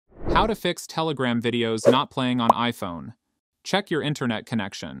How to fix Telegram videos not playing on iPhone. Check your internet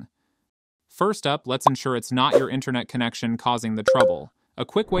connection. First up, let's ensure it's not your internet connection causing the trouble. A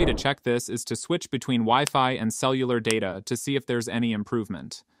quick way to check this is to switch between Wi-Fi and cellular data to see if there's any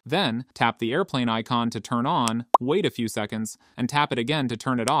improvement. Then, tap the airplane icon to turn on, wait a few seconds, and tap it again to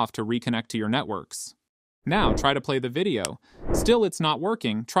turn it off to reconnect to your networks. Now, try to play the video. Still, it's not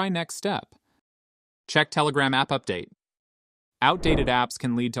working. Try next step. Check Telegram app update. Outdated apps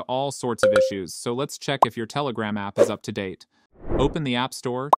can lead to all sorts of issues, so let's check if your Telegram app is up to date. Open the App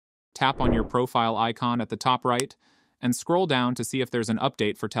Store, tap on your profile icon at the top right, and scroll down to see if there's an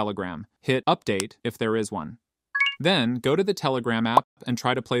update for Telegram. Hit Update if there is one. Then, go to the Telegram app and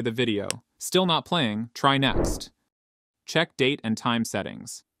try to play the video. Still not playing, try next. Check date and time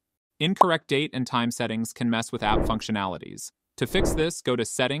settings. Incorrect date and time settings can mess with app functionalities. To fix this, go to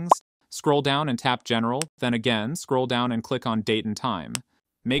Settings, scroll down and tap General, then again, scroll down and click on Date and Time.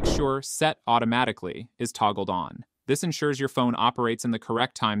 Make sure Set Automatically is toggled on. This ensures your phone operates in the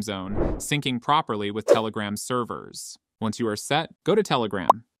correct time zone, syncing properly with Telegram's servers. Once you are set, go to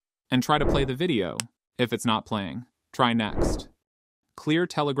Telegram and try to play the video. If it's not playing, try next. Clear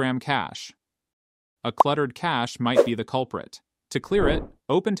Telegram cache. A cluttered cache might be the culprit. To clear it,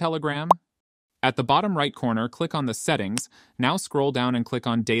 open Telegram. At the bottom right corner, click on the Settings. Now scroll down and click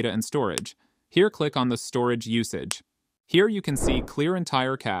on Data and Storage. Here, click on the Storage Usage. Here you can see Clear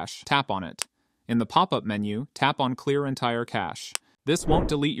Entire Cache. Tap on it. In the pop-up menu, tap on Clear Entire Cache. This won't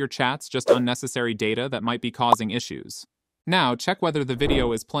delete your chats, just unnecessary data that might be causing issues. Now, check whether the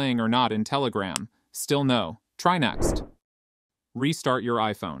video is playing or not in Telegram. Still no. Try next. Restart your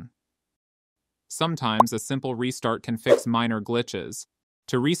iPhone. Sometimes a simple restart can fix minor glitches.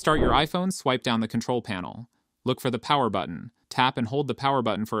 To restart your iPhone, swipe down the control panel. Look for the power button. Tap and hold the power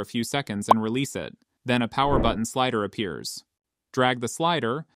button for a few seconds and release it. Then a power button slider appears. Drag the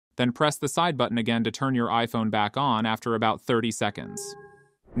slider, then press the side button again to turn your iPhone back on after about 30 seconds.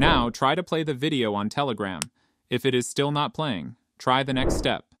 Now, try to play the video on Telegram. If it is still not playing, try the next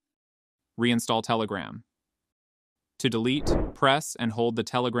step. Reinstall Telegram. To delete, press and hold the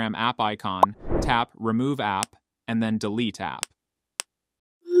Telegram app icon, tap Remove App, and then Delete App.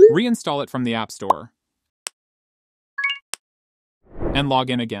 Reinstall it from the App Store. And log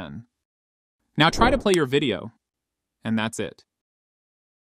in again. Now try to play your video. And that's it.